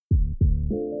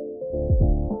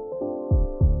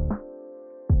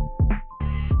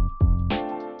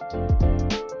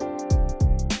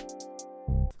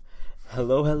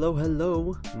Hello, hello,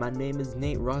 hello. My name is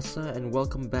Nate Rasa, and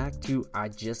welcome back to I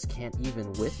Just Can't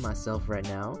Even With Myself Right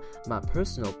Now, my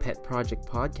personal pet project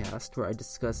podcast where I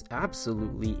discuss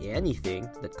absolutely anything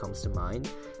that comes to mind,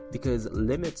 because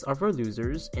limits are for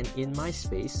losers, and in my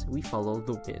space, we follow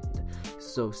the wind.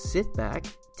 So sit back,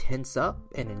 tense up,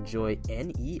 and enjoy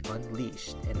NE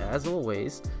Unleashed. And as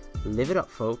always, live it up,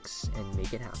 folks, and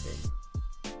make it happen.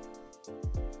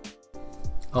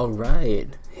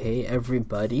 Alright, hey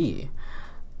everybody.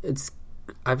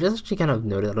 I've just actually kind of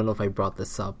noticed, I don't know if I brought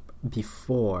this up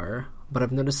before, but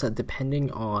I've noticed that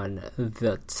depending on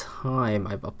the time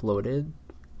I've uploaded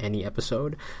any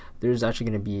episode, there's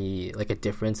actually going to be like a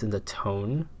difference in the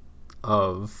tone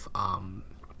of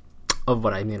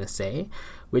what I'm going to say,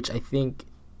 which I think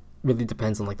really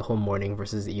depends on like the whole morning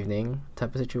versus evening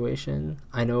type of situation.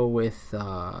 I know with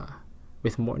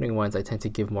morning ones, I tend to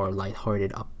give more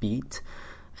lighthearted, upbeat,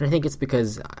 and I think it's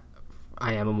because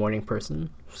I am a morning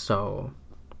person, so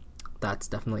that's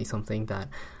definitely something that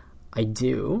I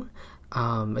do.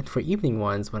 And for evening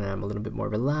ones, when I'm a little bit more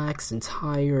relaxed and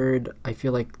tired, I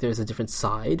feel like there's a different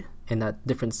side, and that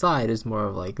different side is more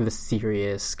of like the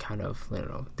serious kind of, I don't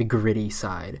know, the gritty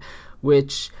side,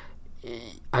 which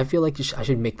I feel like I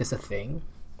should make this a thing,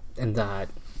 and that,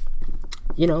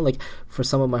 you know, like for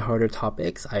some of my harder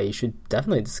topics, I should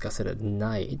definitely discuss it at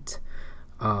night.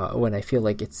 When I feel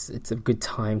like it's a good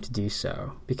time to do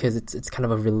so, because it's kind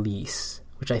of a release,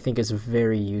 which I think is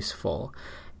very useful.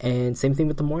 And same thing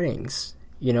with the mornings.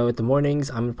 You know, with the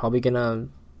mornings, I'm probably gonna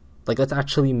let's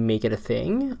actually make it a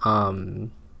thing,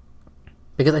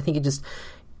 because I think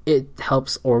it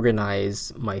helps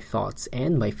organize my thoughts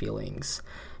and my feelings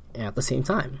at the same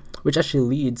time, which actually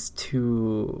leads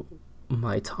to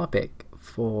my topic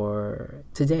for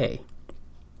today.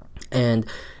 And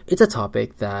it's a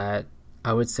topic that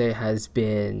I would say has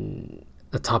been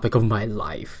the topic of my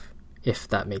life, if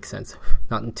that makes sense.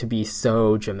 Not to be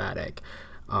so dramatic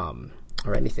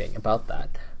or anything about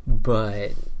that,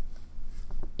 but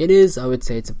it is, I would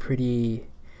say, it's a pretty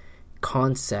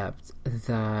concept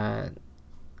that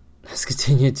has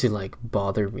continued to like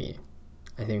bother me,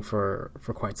 I think, for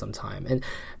quite some time. And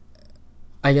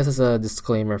I guess as a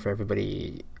disclaimer for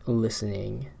everybody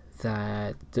listening,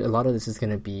 that a lot of this is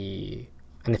going to be,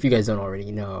 and if you guys don't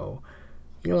already know,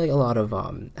 like a lot of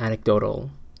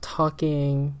anecdotal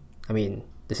talking. I mean,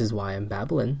 this is why I'm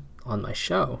babbling on my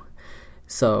show.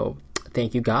 So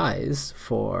thank you guys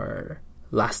for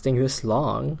lasting this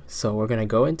long. So we're going to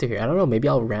go into here. I don't know, maybe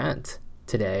I'll rant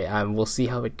today. We'll see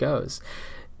how it goes.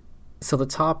 So the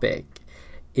topic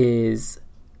is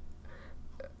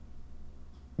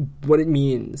what it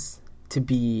means to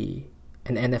be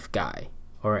an NF guy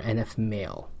or an NF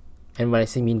male. And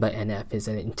what I mean by NF is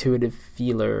an intuitive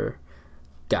feeler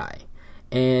guy.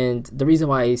 And the reason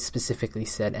why I specifically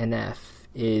said NF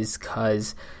is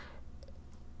because,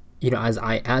 as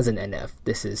an NF,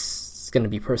 this is going to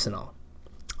be personal.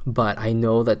 But I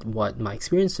know that what my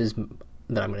experiences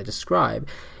that I'm going to describe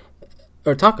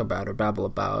or talk about or babble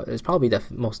about is probably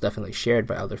most definitely shared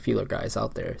by other feeler guys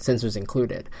out there, sensors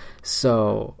included.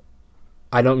 So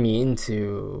I don't mean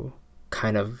to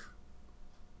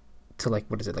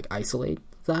isolate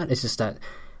that. It's just that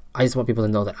I just want people to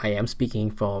know that I am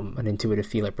speaking from an intuitive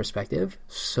feeler perspective,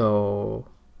 so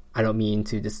I don't mean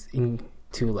to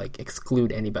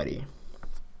exclude anybody.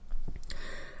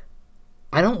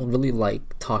 I don't really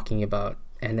like talking about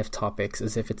NF topics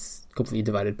as if it's completely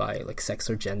divided by like sex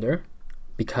or gender,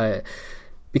 because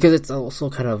it's also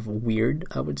kind of weird,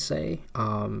 I would say.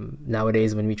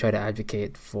 Nowadays, when we try to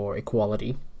advocate for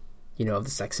equality, of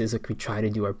the sexes, like we try to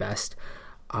do our best.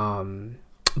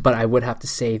 But I would have to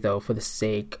say, though, for the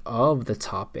sake of the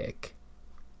topic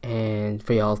and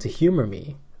for y'all to humor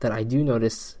me, that I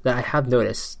have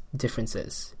noticed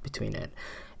differences between it.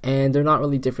 And they're not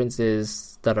really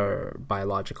differences that are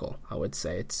biological, I would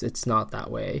say. It's not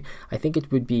that way. I think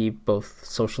it would be both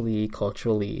socially,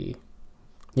 culturally.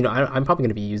 I'm probably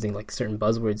going to be using like certain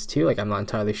buzzwords too. Like, I'm not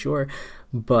entirely sure.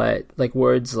 But like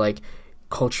words like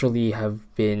culturally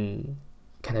have been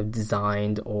kind of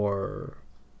designed or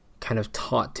kind of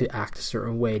taught to act a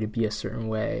certain way, to be a certain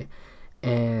way,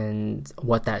 and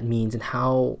what that means and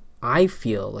how I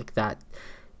feel like that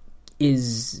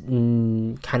is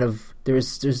kind of,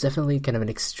 there's definitely kind of an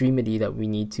extremity that we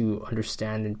need to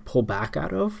understand and pull back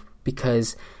out of,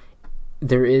 because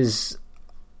there is,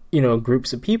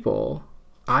 groups of people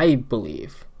I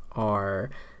believe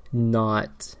are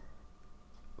not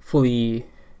fully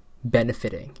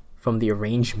benefiting from the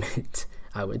arrangement,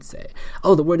 I would say.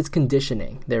 Oh, the word is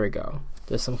conditioning. There we go.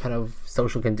 There's some kind of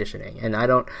social conditioning. And I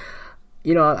don't,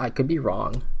 I could be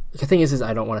wrong. the thing is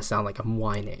I don't want to sound like I'm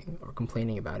whining or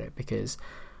complaining about it, because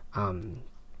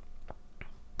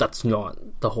that's not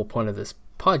the whole point of this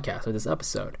podcast or this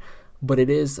episode. But it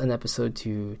is an episode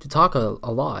to talk a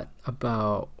lot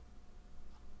about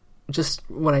just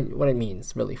what it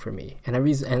means really for me. And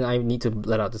I need to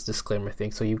let out this disclaimer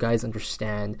thing so you guys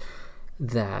understand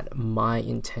that my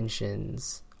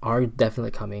intentions are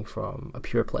definitely coming from a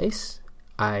pure place.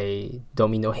 I don't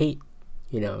mean no hate,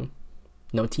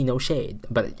 no tea, no shade,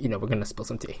 but we're gonna spill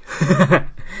some tea.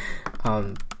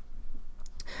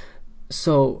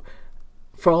 So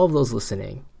for all of those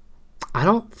listening, I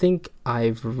don't think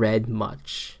I've read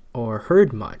much or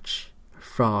heard much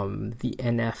from the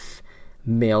NF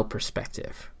male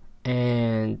perspective.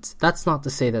 And that's not to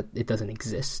say that it doesn't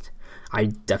exist. I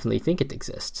definitely think it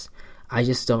exists. I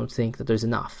just don't think that there's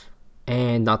enough.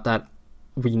 And not that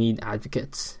we need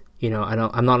advocates.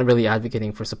 I'm not really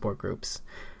advocating for support groups.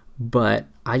 But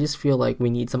I just feel like we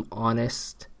need some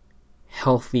honest,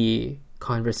 healthy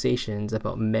conversations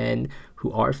about men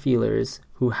who are feelers,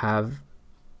 who have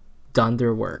done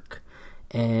their work,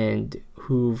 and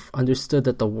who've understood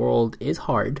that the world is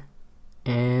hard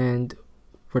and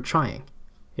we're trying.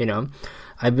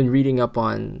 I've been reading up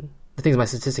on the things. My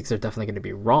statistics are definitely going to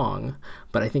be wrong,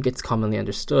 but I think it's commonly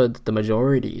understood that the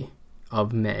majority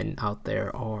of men out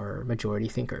there are majority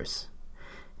thinkers,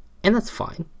 and that's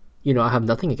fine. I have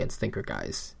nothing against thinker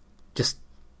guys. Just,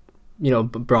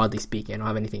 broadly speaking, I don't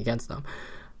have anything against them.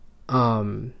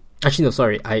 Actually, no,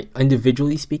 sorry.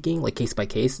 Individually speaking, like case by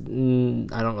case, I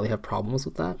don't really have problems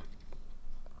with that.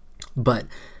 But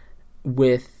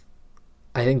with,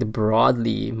 I think, the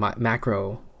broadly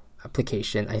macro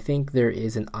application, I think there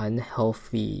is an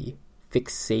unhealthy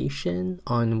fixation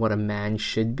on what a man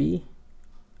should be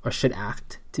or should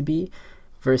act to be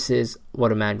versus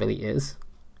what a man really is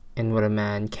and what a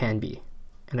man can be.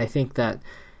 And I think that,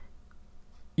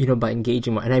 by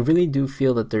engaging more, and I really do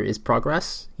feel that there is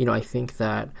progress. I think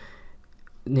that,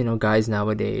 guys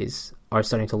nowadays are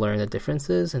starting to learn the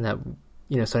differences, and that,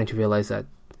 starting to realize that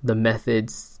the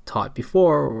methods taught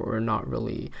before were not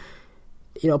really,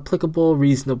 applicable,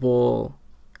 reasonable,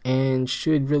 and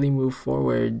should really move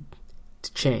forward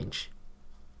to change.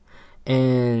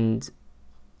 And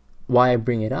why I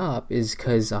bring it up is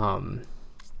because,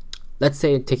 let's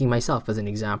say, taking myself as an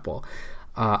example,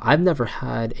 I've never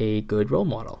had a good role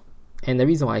model. And the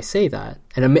reason why I say that,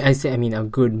 and I mean a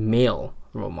good male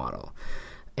role model.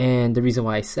 And the reason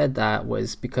why I said that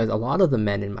was because a lot of the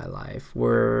men in my life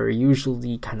were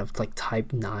usually kind of like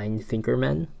type 9 thinker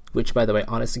men, which, by the way,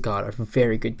 honest to God, are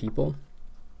very good people.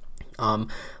 But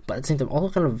at the same time, also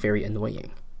kind of very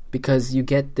annoying, because you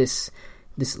get this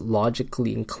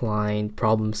logically inclined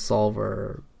problem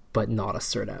solver, but not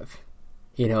assertive.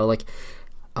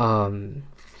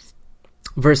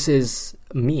 Versus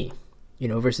me,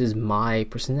 versus my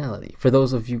personality. For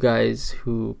those of you guys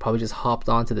who probably just hopped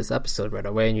onto this episode right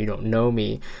away and you don't know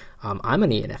me, I'm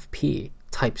an ENFP,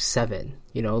 type 7.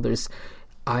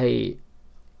 I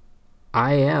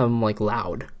am like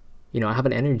loud. I have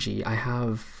an energy.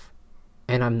 And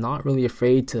I'm not really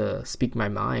afraid to speak my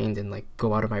mind and like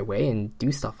go out of my way and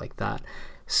do stuff like that.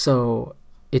 So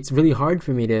it's really hard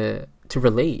for me to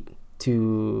relate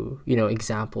to,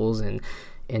 examples and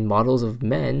models of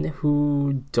men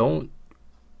who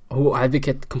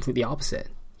advocate completely opposite.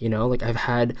 I've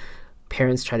had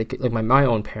parents try to, like my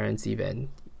own parents even,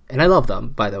 and I love them,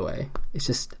 by the way. It's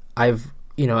just, I've,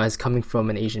 as coming from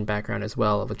an Asian background as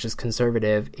well, which is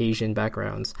conservative Asian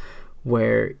backgrounds,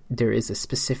 where there is a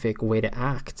specific way to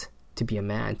act, to be a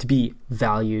man, to be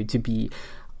valued, to be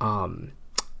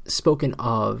spoken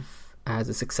of as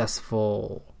a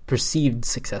perceived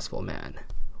successful man,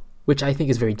 which I think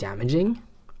is very damaging.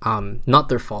 Not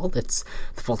their fault. It's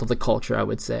the fault of the culture, I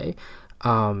would say.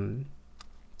 I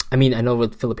know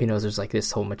with Filipinos, there's like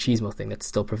this whole machismo thing that's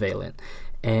still prevalent.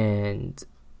 And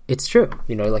it's true.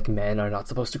 Like men are not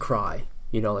supposed to cry.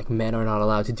 Like men are not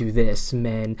allowed to do this.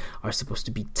 Men are supposed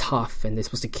to be tough and they're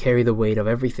supposed to carry the weight of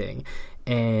everything.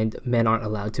 And men aren't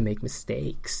allowed to make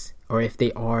mistakes. Or if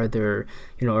they are,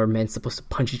 are men supposed to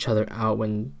punch each other out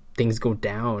when things go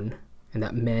down. And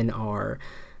that men are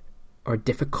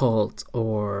difficult,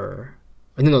 or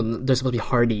they're supposed to be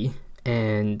hardy,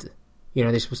 and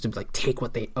they're supposed to like take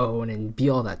what they own and be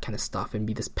all that kind of stuff and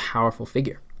be this powerful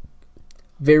figure.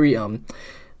 Very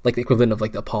like the equivalent of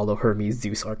like the Apollo, Hermes,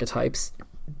 Zeus archetypes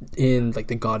in like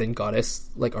the god and goddess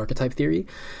like archetype theory.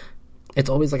 It's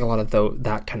always like a lot of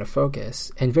that kind of focus,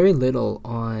 and very little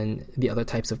on the other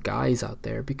types of guys out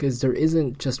there, because there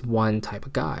isn't just one type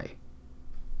of guy.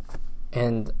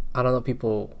 And I don't know if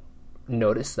people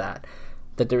notice that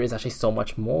there is actually so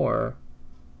much more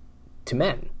to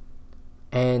men.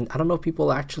 And I don't know if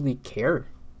people actually care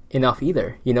enough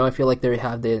either. I feel like they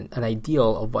have an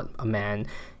ideal of what a man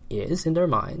is in their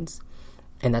minds,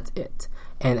 and that's it.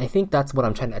 And I think that's what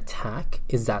I'm trying to attack,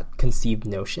 is that preconceived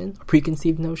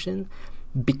notion,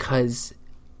 because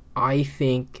I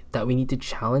think that we need to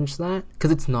challenge that,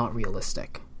 because it's not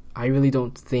realistic. I really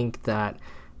don't think that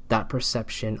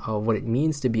perception of what it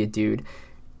means to be a dude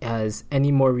as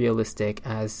any more realistic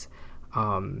as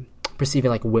perceiving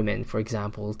like women, for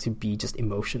example, to be just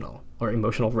emotional or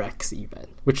emotional wrecks even,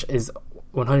 which is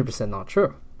 100% not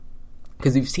true.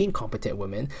 Because we've seen competent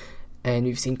women and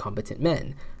we've seen competent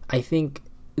men. I think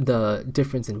the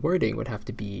difference in wording would have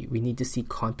to be, we need to see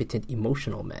competent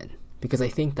emotional men, because I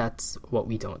think that's what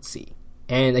we don't see.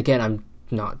 And again, I'm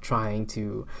not trying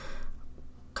to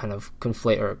kind of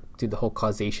conflate or do the whole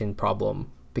causation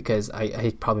problem, because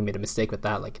I probably made a mistake with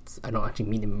that. Like, I don't actually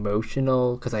mean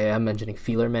emotional, because I am mentioning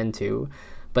feeler men too,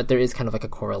 but there is kind of like a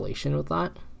correlation with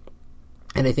that.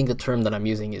 And I think the term that I'm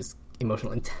using is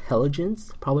emotional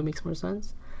intelligence, probably makes more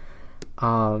sense.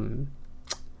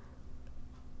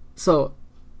 So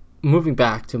moving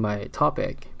back to my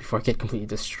topic before I get completely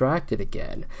distracted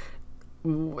again,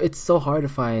 it's so hard to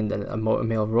find a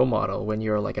male role model when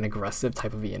you're like an aggressive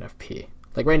type of ENFP.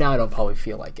 Like right now I don't probably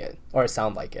feel like it or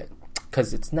sound like it,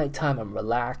 because it's nighttime, I'm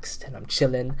relaxed and I'm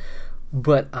chilling,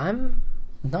 but I'm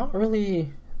not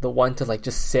really the one to like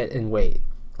just sit and wait.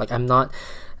 Like, I'm not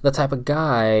the type of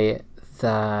guy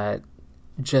that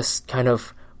just kind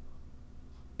of,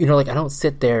 like, I don't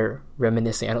sit there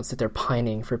reminiscing, I don't sit there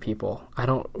pining for people. I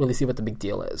don't really see what the big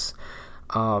deal is.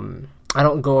 I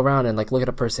don't go around and like look at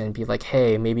a person and be like,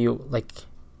 hey, maybe, like,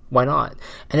 why not?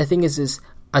 And the thing is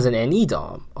as an NE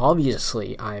dom,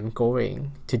 obviously I'm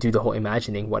going to do the whole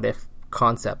imagining what if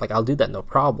concept. Like, I'll do that, no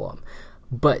problem.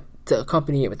 But to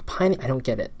accompany it with pining, I don't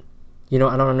get it. I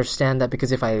don't understand that,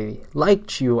 because if I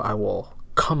liked you, I will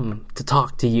come to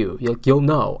talk to you. You'll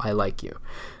know I like you.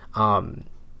 And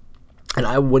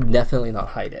I would definitely not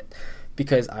hide it,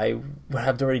 because I would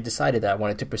have already decided that I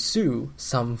wanted to pursue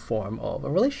some form of a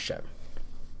relationship.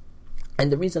 And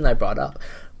the reason I brought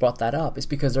that up is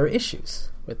because there are issues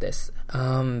with this.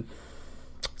 So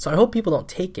I hope people don't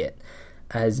take it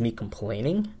as me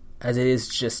complaining, as it is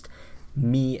just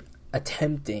me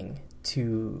attempting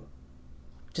to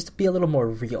just be a little more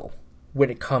real when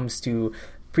it comes to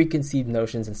preconceived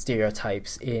notions and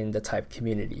stereotypes in the type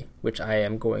community, which I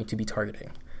am going to be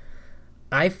targeting.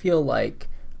 I feel like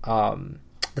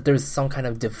that there's some kind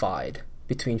of divide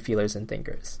between feelers and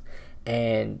thinkers,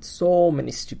 and so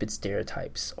many stupid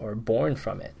stereotypes are born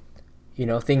from it.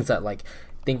 Things that like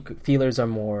think feelers are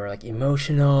more like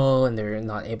emotional and they're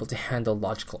not able to handle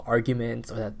logical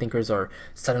arguments, or that thinkers are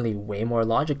suddenly way more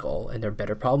logical and they're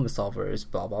better problem solvers,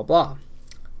 blah blah blah,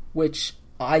 which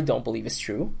I don't believe is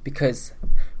true, because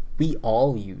we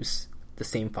all use the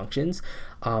same functions,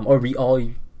 or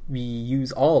we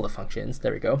use all the functions,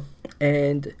 there we go,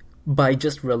 and by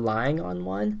just relying on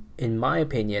one, in my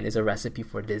opinion, is a recipe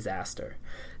for disaster.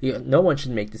 No one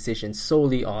should make decisions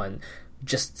solely on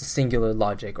just singular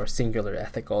logic or singular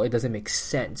ethical. It doesn't make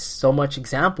sense. So much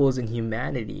examples in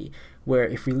humanity where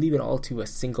if we leave it all to a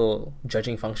single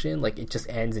judging function, like, it just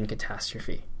ends in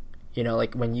catastrophe.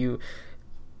 Like when you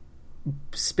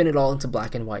spin it all into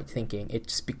black and white thinking, it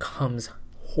just becomes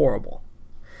horrible.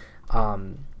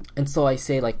 And so I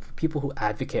say, like, for people who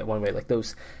advocate one way, like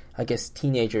those, I guess,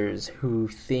 teenagers who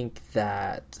think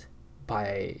that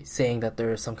by saying that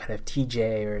they're some kind of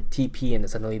TJ or TP and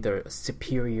suddenly they're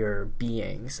superior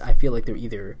beings, I feel like they're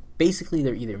either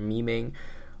memeing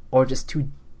or just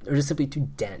simply too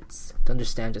dense to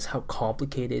understand just how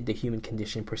complicated the human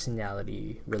condition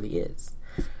personality really is.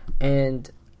 And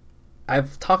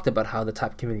I've talked about how the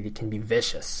type community can be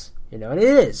vicious, and it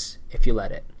is if you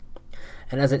let it.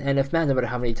 And as an NF man, no matter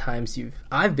how many times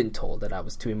I've been told that I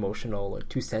was too emotional or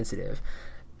too sensitive,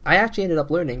 I actually ended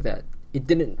up learning that it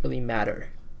didn't really matter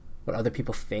what other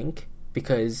people think,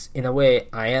 because in a way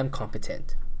I am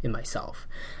competent in myself,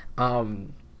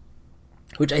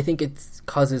 which I think it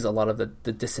causes a lot of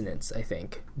the dissonance, I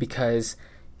think, because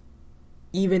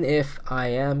even if I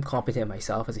am competent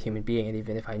myself as a human being, and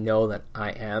even if I know that I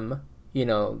am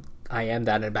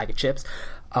that in a bag of chips,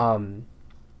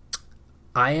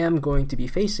 I am going to be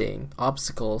facing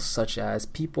obstacles such as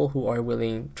people who are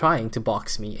trying to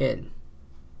box me in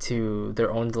to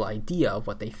their own little idea of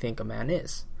what they think a man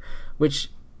is, which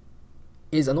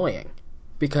is annoying,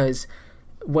 because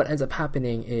what ends up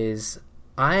happening is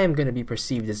I am going to be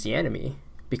perceived as the enemy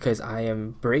because I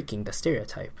am breaking the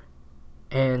stereotype,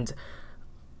 and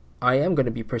I am going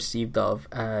to be perceived of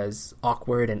as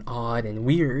awkward and odd and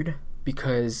weird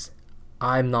because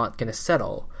I'm not going to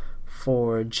settle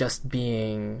for just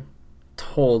being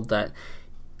told that,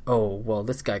 oh, well,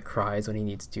 this guy cries when he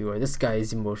needs to, or this guy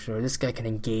is emotional, or this guy can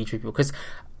engage with people. Because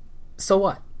so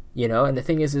what, you know? And the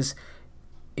thing is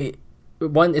it's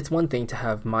one thing to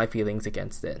have my feelings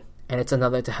against it, and it's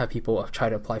another to have people try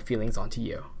to apply feelings onto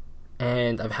you.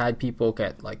 And I've had people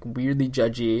get like weirdly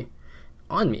judgy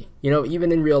on me, you know,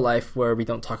 even in real life where we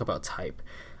don't talk about type,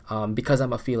 because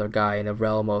I'm a feeler guy in a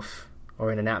realm of,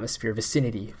 or in an atmosphere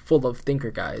vicinity full of thinker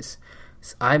guys.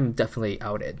 I'm definitely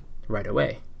outed right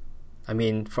away. I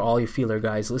mean, for all you feeler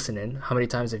guys listening, how many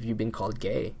times have you been called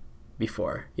gay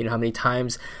before? You know, how many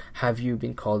times have you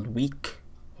been called weak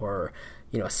or,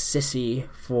 you know, a sissy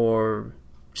for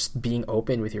just being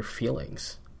open with your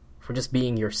feelings, for just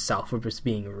being yourself, for just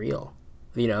being real,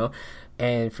 you know,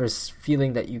 and for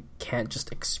feeling that you can't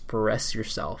just express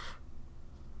yourself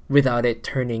without it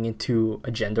turning into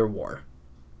a gender war.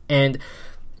 And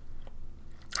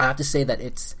I have to say that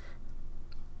it's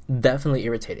definitely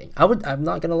irritating. I'm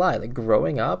not gonna lie, like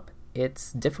growing up,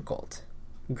 it's difficult.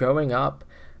 Growing up,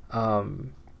 I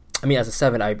mean, as a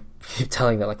 7, I keep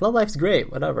telling them like, "Love life's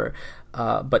great, whatever."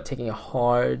 But taking a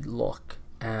hard look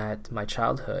at my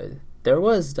childhood, there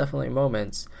was definitely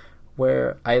moments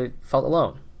where I felt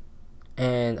alone,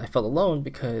 and I felt alone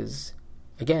because,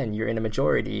 again, you're in a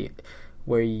majority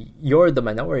where you're the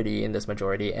minority in this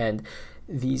majority, and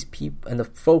these people and the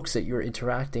folks that you're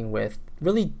interacting with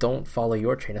really don't follow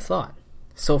your train of thought.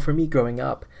 So for me growing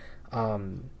up,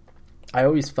 I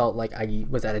always felt like I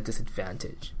was at a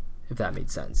disadvantage, if that made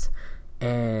sense.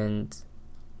 And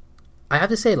I have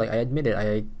to say, like, I admit it,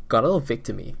 I got a little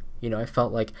victim-y. You know, I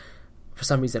felt like for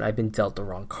some reason I'd been dealt the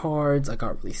wrong cards. I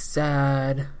got really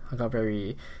sad. I got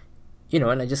very, you know,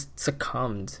 and I just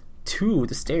succumbed to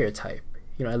the stereotype.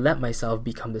 You know, I let myself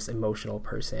become this emotional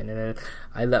person, and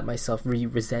I let myself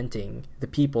resenting the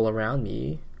people around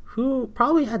me who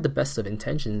probably had the best of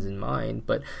intentions in mind,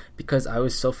 but because I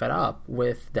was so fed up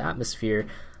with the atmosphere,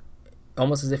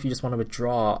 almost as if you just want to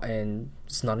withdraw and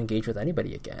just not engage with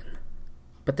anybody again.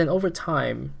 But then over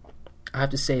time, I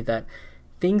have to say that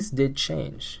things did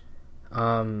change.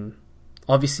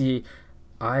 Obviously,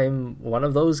 I'm one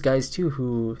of those guys too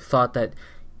who thought that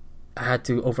I had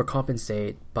to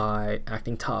overcompensate by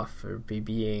acting tough or be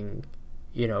being,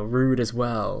 you know, rude as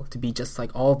well, to be just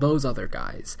like all those other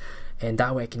guys. And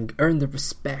that way I can earn the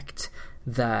respect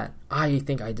that I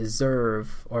think I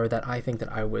deserve, or that I think that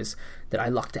I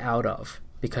lucked out of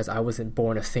because I wasn't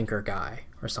born a thinker guy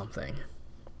or something.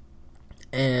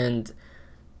 And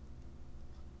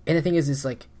the thing is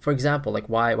like, for example, like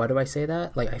why do I say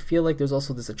that? Like, I feel like there's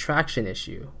also this attraction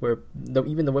issue where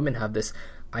even the women have this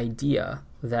idea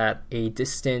that a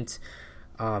distant,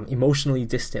 emotionally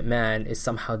distant man is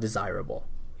somehow desirable.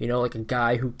 You know, like a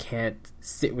guy who can't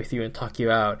sit with you and talk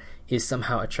you out is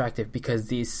somehow attractive because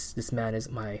this man is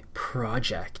my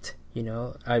project. You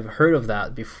know, I've heard of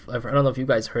that before. I don't know if you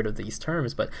guys heard of these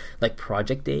terms, but like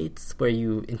project dates, where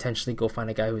you intentionally go find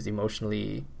a guy who's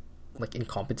emotionally like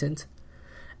incompetent,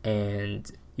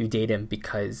 and you date him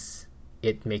because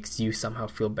it makes you somehow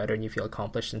feel better and you feel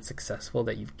accomplished and successful,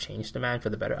 that you've changed a man for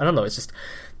the better. I don't know, it's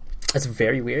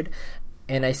very weird.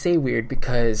 And I say weird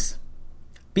because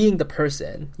being the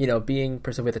person, you know, being a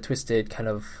person with a twisted kind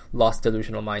of lost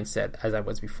delusional mindset as I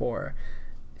was before,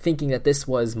 thinking that this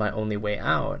was my only way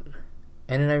out.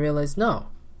 And then I realized, no,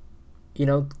 you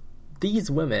know, these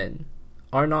women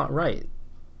are not right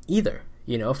either,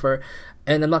 you know,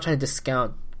 and I'm not trying to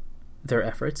discount their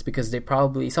efforts, because they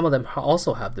probably, some of them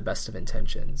also have the best of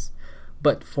intentions.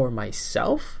 But for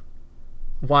myself,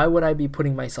 why would I be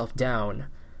putting myself down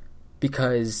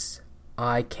because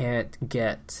I can't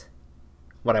get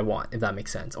what I want, if that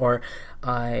makes sense? Or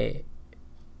I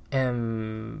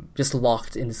am just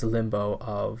locked in this limbo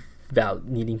of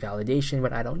needing validation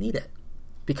when I don't need it,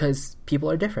 because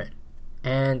people are different.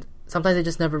 And sometimes it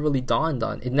just never really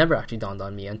it never actually dawned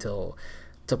on me until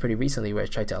pretty recently, where I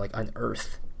tried to like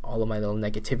unearth all of my little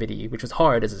negativity, which was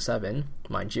hard as a 7,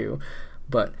 mind you.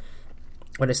 But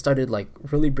when I started like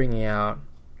really bringing out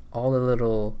all the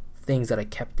little things that I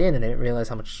kept in, and I didn't realize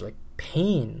how much like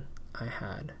pain I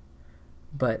had.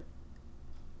 But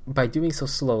by doing so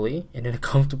slowly and in a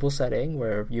comfortable setting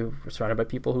where you're surrounded by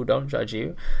people who don't judge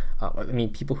you,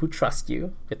 people who trust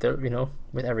you with their, you know,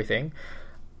 with everything,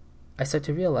 I started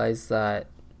to realize that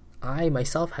I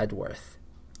myself had worth.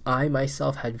 I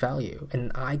myself had value,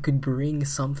 and I could bring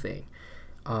something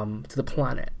to the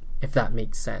planet, if that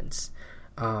makes sense.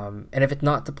 And if it's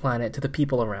not the planet, to the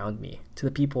people around me, to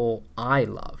the people I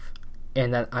love,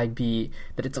 and that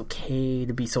it's okay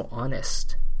to be so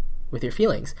honest with your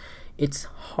feelings. It's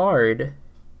hard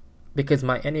because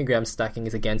my Enneagram stacking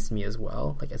is against me as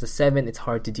well. Like as a 7, it's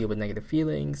hard to deal with negative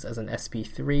feelings. As an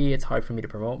SP3, it's hard for me to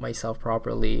promote myself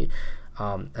properly.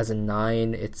 As a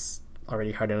 9, it's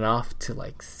already hard enough to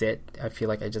like sit. I feel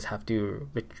like I just have to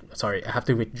I have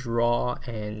to withdraw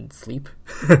and sleep.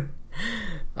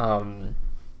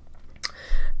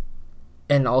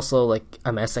 And also, like,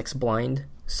 I'm SX blind,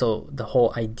 so the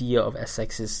whole idea of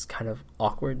SX is kind of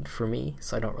awkward for me,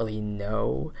 so I don't really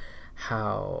know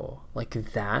how,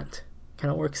 like, that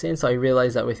kind of works in. So I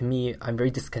realized that with me, I'm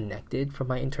very disconnected from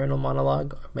my internal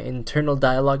monologue, my internal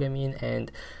dialogue,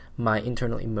 and my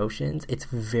internal emotions. It's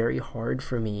very hard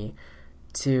for me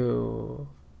to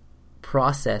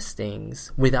process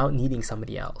things without needing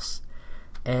somebody else.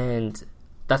 And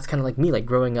that's kind of like me, like,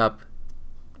 growing up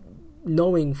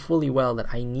knowing fully well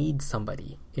that I need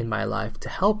somebody in my life to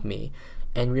help me,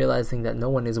 and realizing that no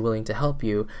one is willing to help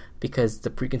you because the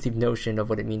preconceived notion of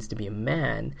what it means to be a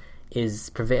man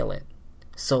is prevalent.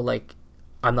 So, like,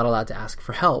 I'm not allowed to ask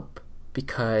for help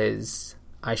because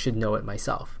I should know it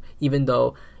myself. Even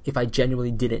though if I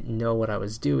genuinely didn't know what I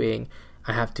was doing,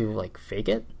 I have to, like, fake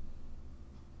it.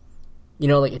 You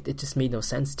know, like, it just made no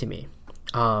sense to me.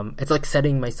 It's like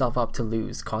setting myself up to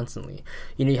lose constantly.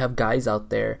 You know, you have guys out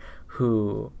there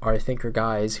who are thinker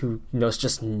guys who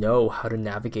just know how to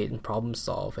navigate and problem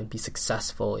solve and be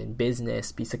successful in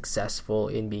business, be successful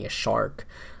in being a shark,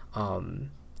 and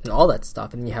all that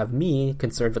stuff. And you have me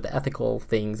concerned with the ethical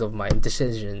things of my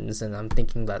decisions, and I'm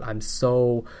thinking that I'm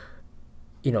so,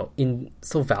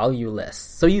 so valueless,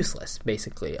 so useless,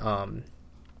 basically,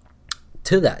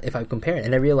 to that if I compare it.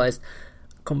 And I realized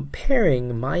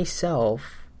comparing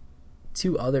myself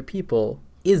to other people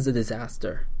is a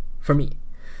disaster for me.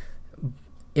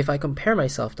 If I compare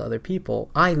myself to other people,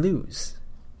 I lose,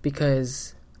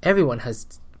 because everyone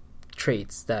has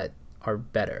traits that are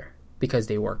better because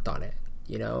they worked on it,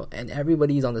 and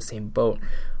everybody's on the same boat.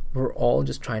 We're all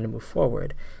just trying to move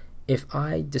forward. If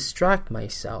I distract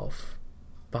myself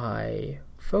by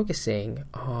focusing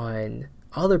on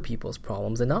other people's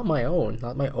problems and not my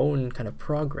own kind of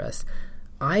progress,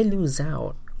 I lose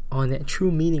out on the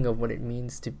true meaning of what it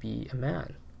means to be a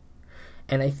man.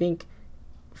 And I think,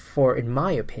 in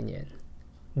my opinion,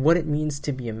 what it means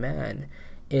to be a man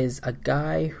is a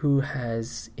guy who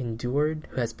has endured,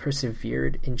 who has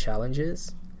persevered in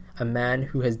challenges, a man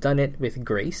who has done it with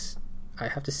grace, I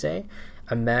have to say,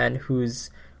 a man who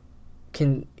is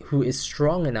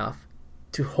strong enough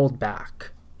to hold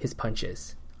back his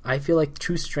punches. I feel like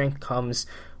true strength comes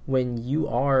when you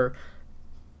are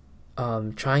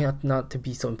trying not to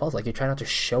be so impulsive. Like, you're trying not to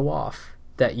show off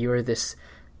that you're this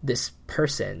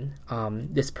person,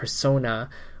 this persona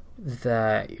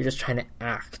that you're just trying to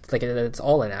act like it's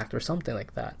all an act or something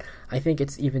like that. I think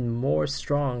it's even more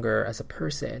stronger as a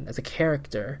person, as a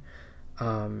character,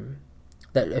 that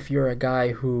if you're a guy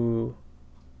who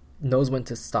knows when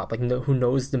to stop, who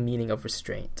knows the meaning of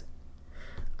restraint,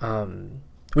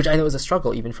 which I know is a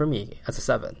struggle even for me as a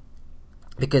 7,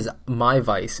 because my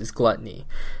vice is gluttony.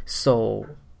 So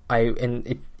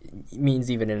it means,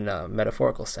 even in a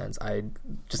metaphorical sense, I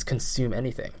just consume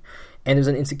anything. And there's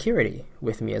an insecurity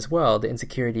with me as well, the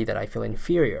insecurity that I feel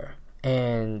inferior.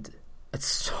 And it's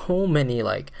so many,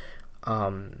 I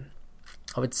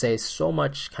would say, so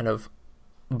much kind of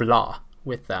blah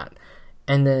with that.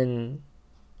 And then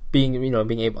being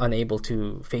unable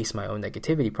to face my own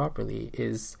negativity properly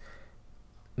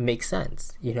makes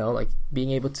sense.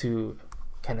 Being able to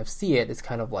kind of see it is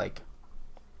kind of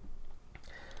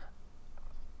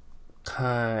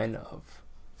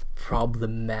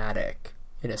problematic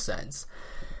in a sense.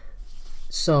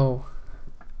 So,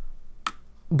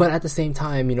 but at the same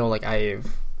time,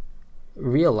 I've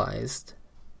realized,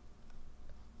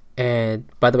 and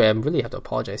by the way, I really have to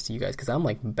apologize to you guys because I'm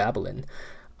babbling,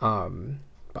 a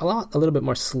little bit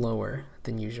more slower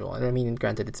than usual. And I mean,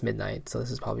 granted, it's midnight, so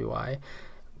this is probably why.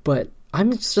 But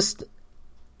I've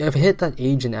hit that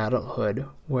age in adulthood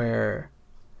where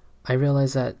I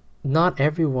realize that not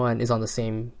everyone is on the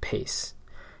same pace.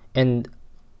 And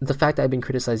the fact that I've been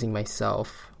criticizing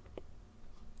myself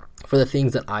for the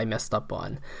things that I messed up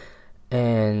on,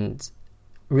 and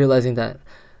realizing that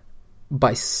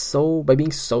by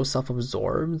being so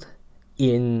self-absorbed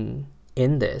in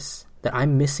this, that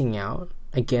I'm missing out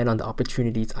again on the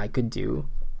opportunities I could do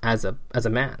as a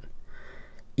man.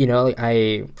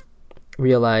 I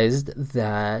realized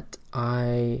that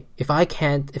if I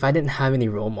didn't have any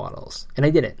role models, and I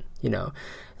didn't,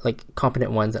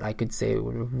 competent ones that I could say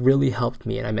would have really helped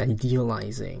me, and I'm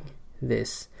idealizing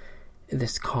this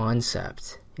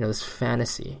concept, this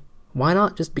fantasy. Why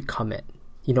not just become it?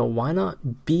 Why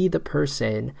not be the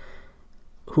person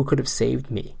who could have saved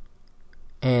me?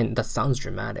 And that sounds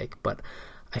dramatic, but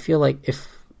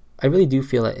I really do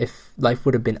feel that if life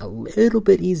would have been a little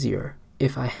bit easier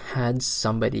if I had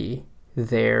somebody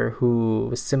there who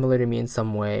was similar to me in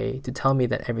some way to tell me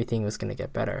that everything was going to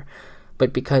get better.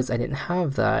 But because I didn't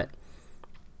have that,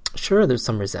 sure, there's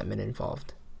some resentment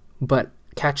involved. But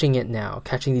catching these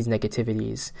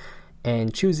negativities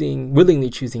and willingly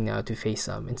choosing now to face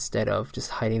them instead of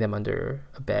just hiding them under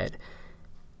a bed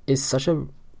is I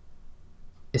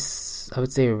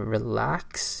would say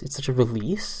it's such a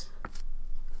release.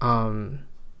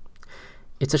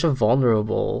 It's such a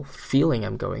vulnerable feeling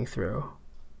I'm going through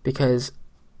because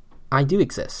I do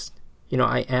exist.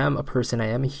 I am a person, I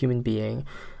am a human being,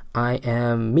 I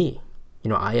am me.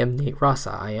 I am Nate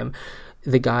Rasa. I am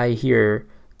the guy here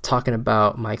talking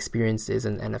about my experiences as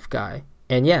an NF guy.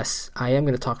 And yes, I am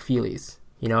going to talk feelies,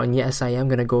 and yes, I am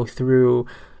going to go through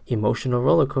emotional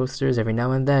roller coasters every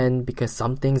now and then because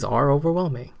some things are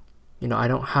overwhelming. I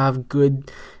don't have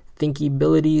good thinky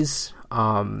abilities,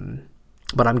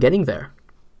 but I'm getting there.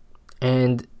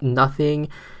 And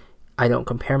I don't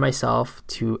compare myself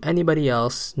to anybody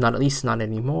else, at least not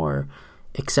anymore,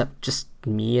 except just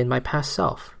me and my past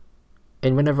self.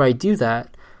 And whenever I do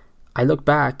that, I look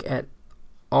back at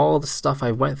all the stuff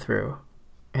I went through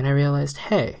and I realized,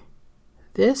 hey,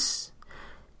 this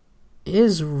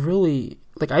is really,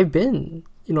 I've been,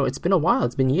 it's been a while,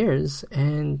 it's been years,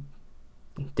 and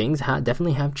things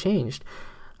definitely have changed.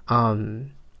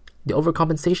 The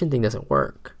overcompensation thing doesn't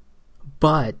work,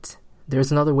 but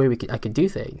there's another way I could do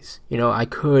things. I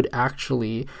could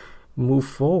actually move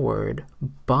forward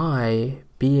by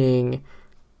being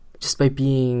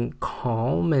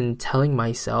calm and telling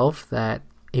myself that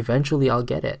eventually I'll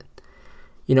get it.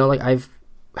 It's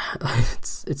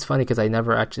funny because I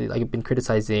never actually, I've been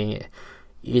criticizing,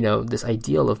 this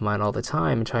ideal of mine all the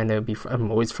time and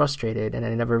I'm always frustrated, and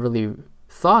I never really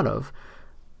thought of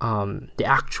the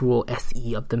actual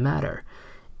SE of the matter.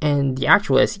 And the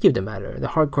actual SE of the matter, the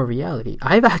hardcore reality,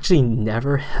 I've actually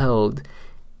never held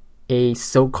a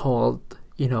so-called,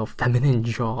 feminine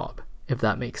job, if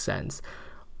that makes sense.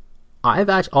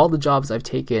 All the jobs I've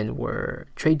taken were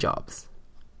trade jobs.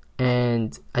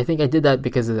 And I think I did that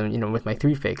because of, with my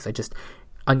 3 fix, I just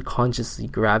unconsciously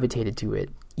gravitated to it,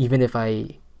 even if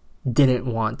I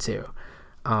didn't want to.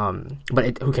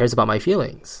 But who cares about my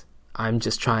feelings? I'm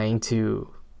just trying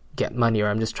to get money, or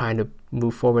I'm just trying to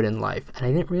move forward in life. And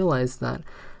I didn't realize that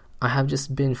I have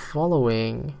just been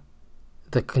following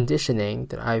the conditioning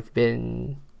that I've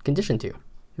been conditioned to,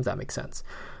 if that makes sense.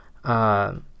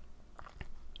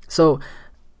 So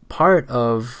part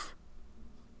of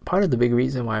the big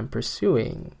reason why I'm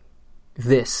pursuing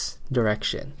this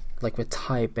direction, with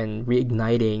type and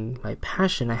reigniting my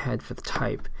passion I had for the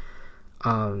type,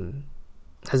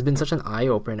 has been such an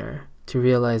eye-opener to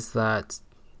realize that,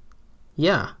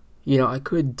 I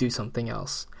could do something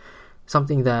else,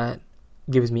 something that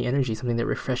gives me energy, something that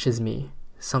refreshes me,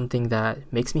 something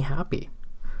that makes me happy.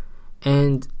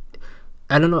 And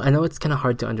I don't know, I know it's kind of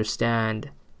hard to understand.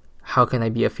 How can I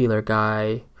be a feeler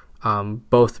guy,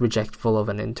 both rejectful of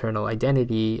an internal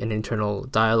identity, an internal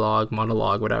dialogue,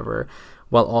 monologue, whatever,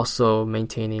 while also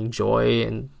maintaining joy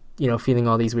and, feeling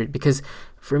all these weird, because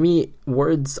for me,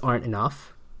 words aren't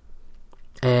enough.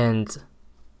 And,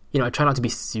 I try not to be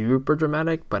super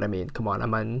dramatic, but I mean, come on,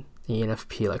 I'm an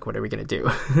ENFP, what are we going to do?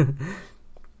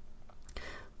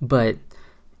 But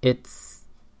it's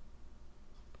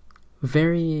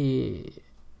very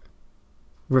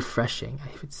refreshing, I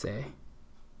would say,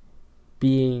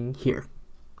 being here.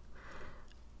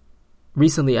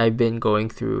 Recently, I've been going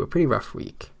through a pretty rough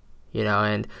week,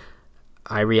 and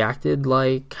I reacted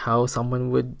like how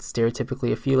someone would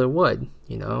stereotypically a feeler would,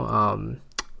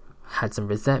 had some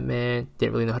resentment,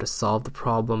 didn't really know how to solve the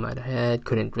problem at hand,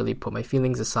 couldn't really put my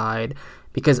feelings aside,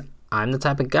 because I'm the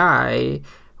type of guy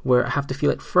where I have to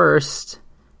feel it first,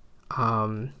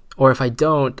 or if I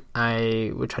don't,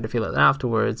 I would try to feel it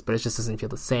afterwards, but it just doesn't feel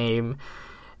the same.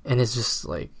 And it's just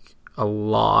a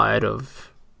lot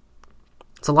of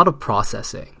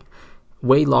processing,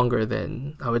 way longer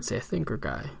than I would say a thinker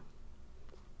guy.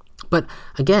 But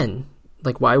again,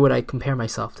 why would I compare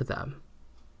myself to them?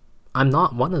 I'm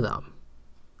not one of them.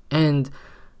 And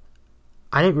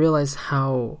I didn't realize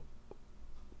how,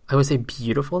 I would say,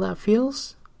 beautiful that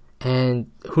feels.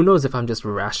 And who knows if I'm just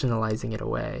rationalizing it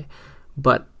away.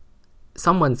 But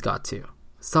someone's got to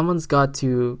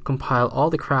compile all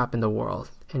the crap in the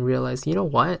world and realize, you know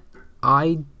what?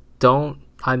 I'm not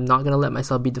going to let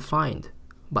myself be defined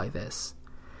by this.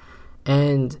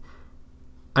 And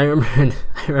I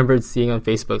remember seeing on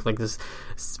Facebook this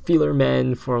feeler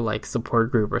men for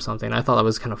support group or something. I thought that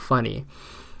was kind of funny,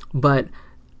 but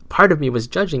part of me was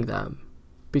judging them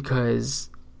because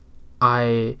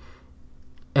I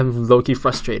am low-key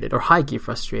frustrated or high-key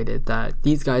frustrated that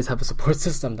these guys have a support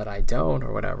system that I don't,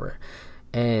 or whatever.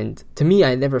 And to me,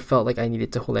 I never felt like I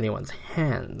needed to hold anyone's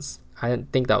hands. I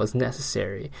didn't think that was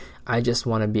necessary. I just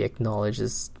want to be acknowledged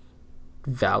as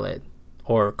valid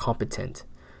or competent.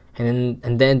 And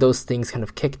then those things kind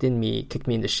of kicked me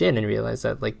in the shin, and realized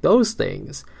that like those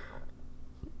things,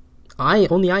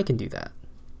 only I can do that.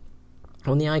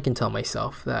 Only I can tell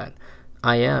myself that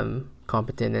I am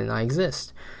competent and I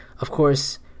exist. Of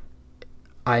course,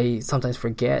 I sometimes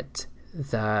forget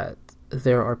that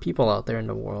there are people out there in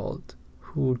the world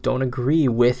who don't agree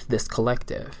with this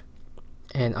collective.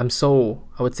 And I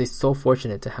would say so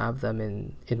fortunate to have them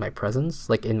in my presence,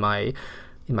 like in my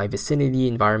vicinity,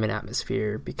 environment,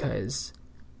 atmosphere, because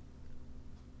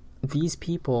these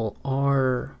people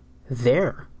are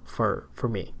there for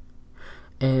me.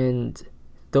 And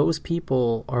those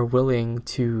people are willing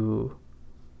to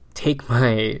take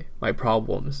my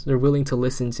problems. They're willing to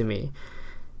listen to me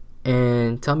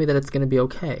and tell me that it's going to be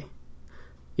okay.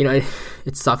 You know,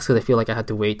 it sucks because I feel like I had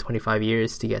to wait 25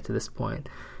 years to get to this point.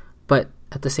 But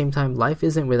at the same time, life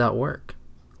isn't without work.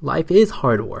 Life is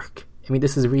hard work. I mean,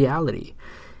 this is reality.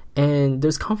 And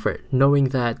there's comfort knowing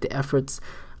that the efforts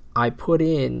I put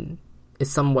in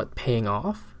is somewhat paying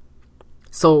off.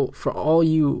 So for all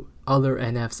you other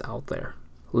NFs out there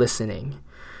listening,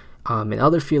 and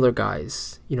other feeler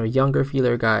guys, you know, younger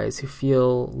feeler guys who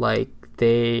feel like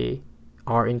they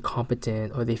are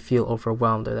incompetent, or they feel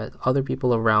overwhelmed, or that other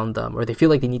people around them, or they feel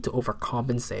like they need to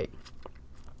overcompensate,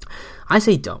 I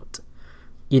say don't.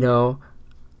 You know,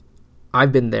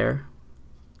 I've been there.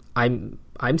 I'm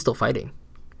still fighting.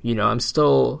 You know, I'm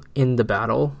still in the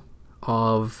battle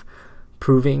of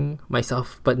proving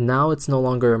myself, but now it's no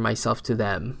longer myself to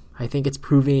them. I think it's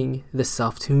proving the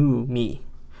self to me.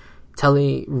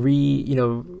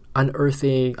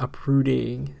 Unearthing,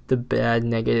 uprooting the bad,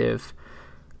 negative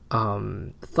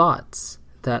thoughts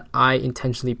that I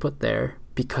intentionally put there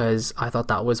because I thought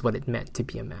that was what it meant to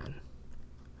be a man.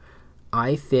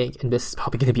 I think, and this is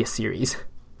probably going to be a series,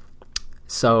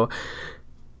 so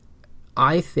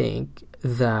I think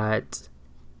that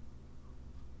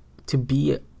to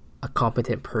be a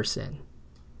competent person,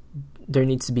 there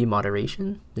needs to be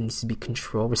moderation, there needs to be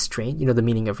control, restraint, you know, the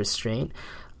meaning of restraint.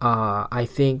 I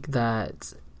think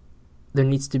that there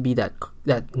needs to be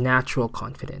that natural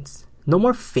confidence. No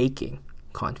more faking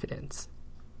confidence.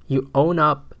 You own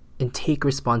up and take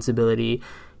responsibility,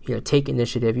 you know, take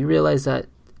initiative. You realize that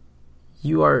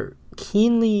you are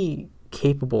keenly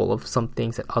capable of some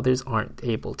things that others aren't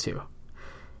able to.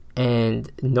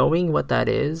 And knowing what that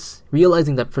is,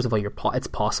 realizing that, first of all, it's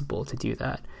possible to do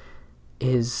that,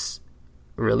 is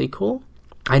really cool.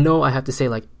 I know I have to say,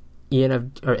 like,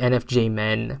 ENF or NFJ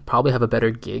men probably have a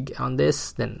better edge on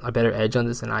this than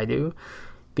I do,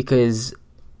 because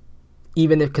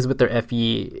with their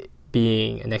FE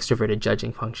being an extroverted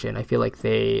judging function, I feel like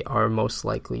they are most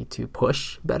likely to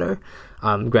push better.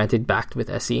 Granted, backed with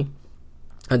SE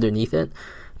underneath it.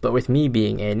 But with me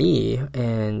being NE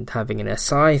and having an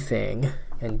SI thing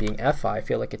and being FI, I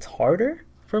feel like it's harder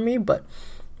for me, but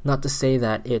not to say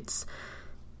that it's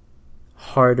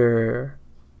harder,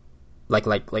 like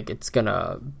it's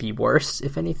gonna be worse,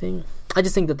 if anything. I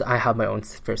just think that I have my own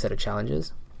fair set of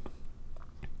challenges.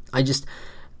 I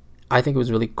think it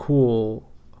was really cool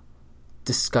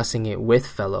discussing it with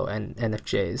fellow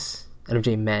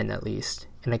NFJ men at least,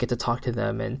 and I get to talk to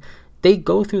them, and they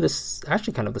go through this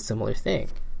actually kind of the similar thing,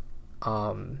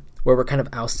 where we're kind of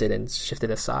ousted and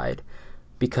shifted aside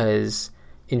because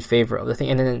in favor of the thing,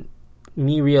 and then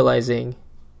me realizing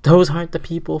those aren't the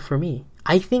people for me.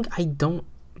 I think I don't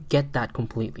get that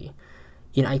completely.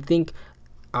 You know, I think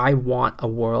I want a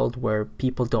world where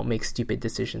people don't make stupid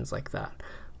decisions like that,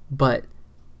 but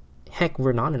heck,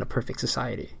 we're not in a perfect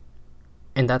society,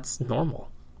 and that's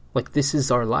normal. Like, this is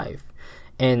our life.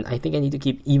 And I think I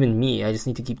just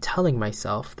need to keep telling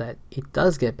myself that it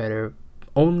does get better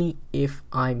only if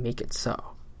I make it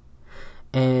so.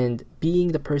 And being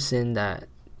the person that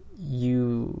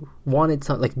you wanted,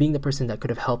 being the person that could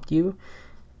have helped you,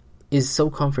 is so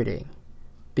comforting,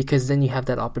 because then you have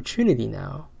that opportunity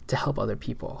now to help other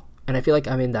people. And I feel like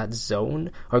I'm in that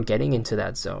zone, or getting into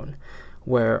that zone,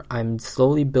 where I'm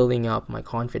slowly building up my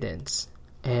confidence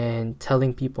and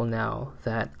telling people now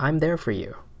that I'm there for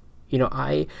you. You know,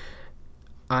 I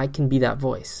can be that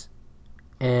voice.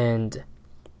 And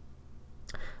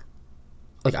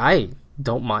like, I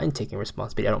don't mind taking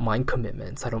responsibility. I don't mind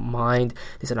commitments. I don't mind.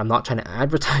 They said I'm not trying to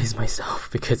advertise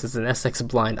myself, because as an SX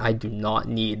blind, I do not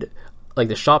need, like,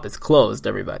 the shop is closed,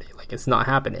 everybody. Like, it's not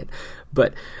happening.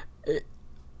 But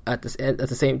at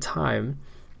the same time,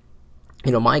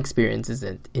 my experience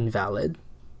isn't invalid.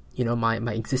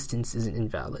 My existence isn't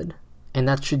invalid. And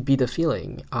that should be the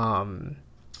feeling. And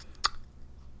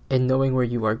knowing where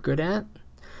you are good at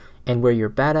and where you're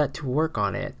bad at, to work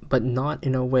on it, but not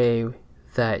in a way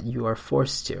that you are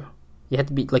forced to. You have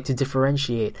to be to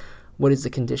differentiate what is the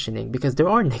conditioning, because there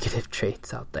are negative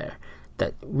traits out there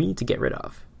that we need to get rid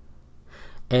of.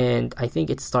 And I think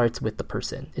it starts with the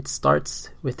person. It starts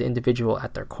with the individual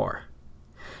at their core.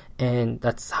 And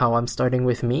that's how I'm starting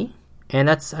with me. And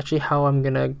that's actually how I'm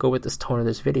going to go with this tone of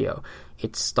this video.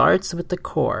 It starts with the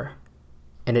core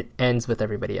and it ends with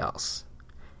everybody else.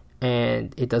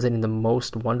 And it does it in the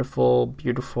most wonderful,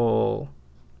 beautiful,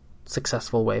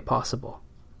 successful way possible.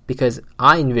 Because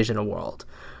I envision a world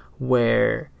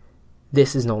where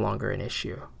this is no longer an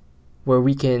issue, where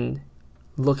we can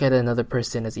look at another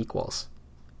person as equals.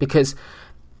 Because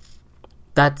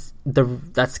that's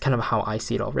kind of how I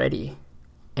see it already.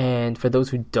 And for those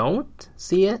who don't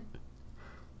see it,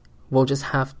 we'll just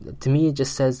to me, it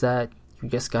just says that you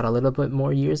just got a little bit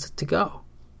more years to go.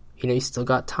 You still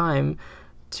got time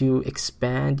to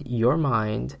expand your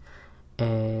mind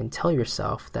and tell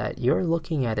yourself that you're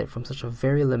looking at it from such a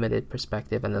very limited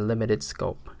perspective and a limited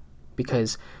scope.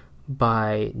 Because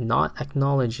by not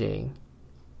acknowledging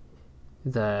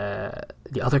the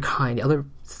other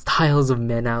styles of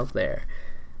men out there,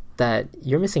 that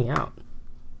you're missing out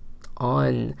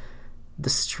on the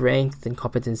strength and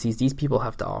competencies these people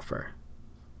have to offer.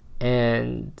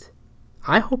 And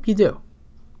I hope you do.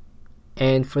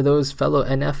 And for those fellow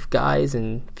NF guys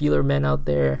and feeler men out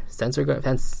there, sensor guys,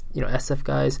 SF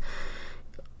guys,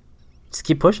 just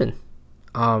keep pushing.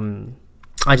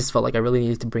 I just felt like I really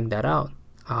needed to bring that out.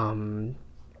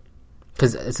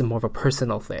 Because it's more of a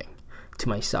personal thing to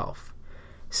myself.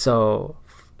 So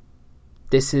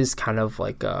this is kind of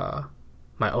like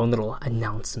my own little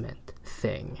announcement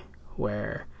thing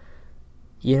where,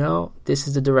 this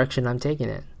is the direction I'm taking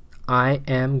it. I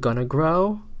am gonna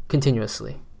grow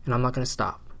continuously, and I'm not gonna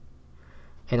stop.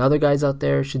 And other guys out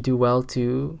there should do well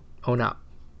to own up,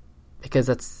 because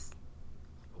it's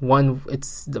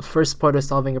the first part of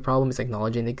solving a problem is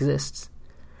acknowledging it exists.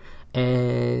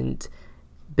 And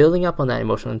building up on that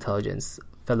emotional intelligence,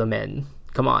 fellow men,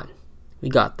 come on, we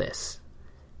got this.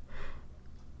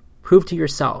 Prove to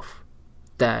yourself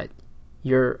that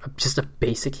you're just a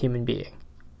basic human being,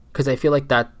 because I feel like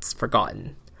that's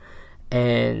forgotten.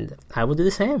 And I will do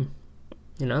the same.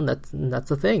 That's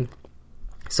the thing.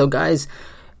 So guys,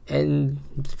 and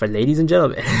for ladies and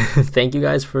gentlemen, thank you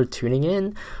guys for tuning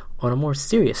in on a more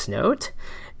serious note.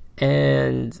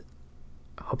 And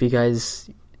I hope you guys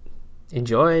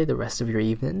enjoy the rest of your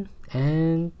evening.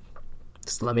 And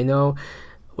just let me know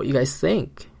what you guys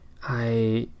think.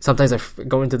 Sometimes I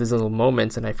go into these little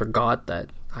moments and I forgot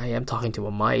that I am talking to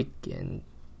a mic and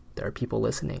there are people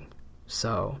listening.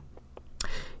 So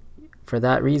for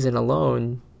that reason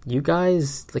alone, you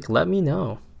guys let me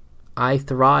know. I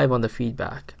thrive on the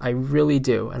feedback. I really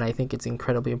do, and I think it's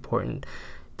incredibly important.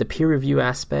 The peer review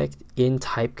aspect in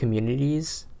type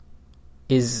communities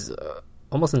is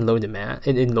almost in low demand,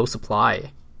 in low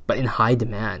supply, but in high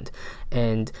demand,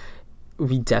 and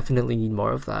we definitely need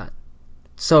more of that.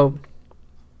 So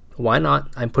why not?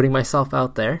 I'm putting myself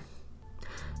out there,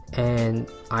 and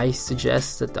I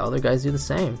suggest that the other guys do the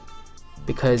same.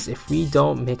 Because if we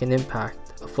don't make an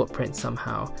impact, a footprint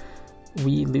somehow,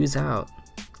 we lose out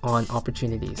on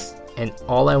opportunities. And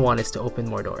all I want is to open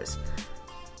more doors.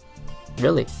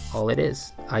 Really, all it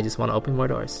is. I just want to open more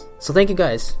doors. So thank you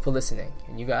guys for listening.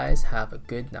 And you guys have a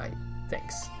good night.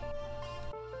 Thanks.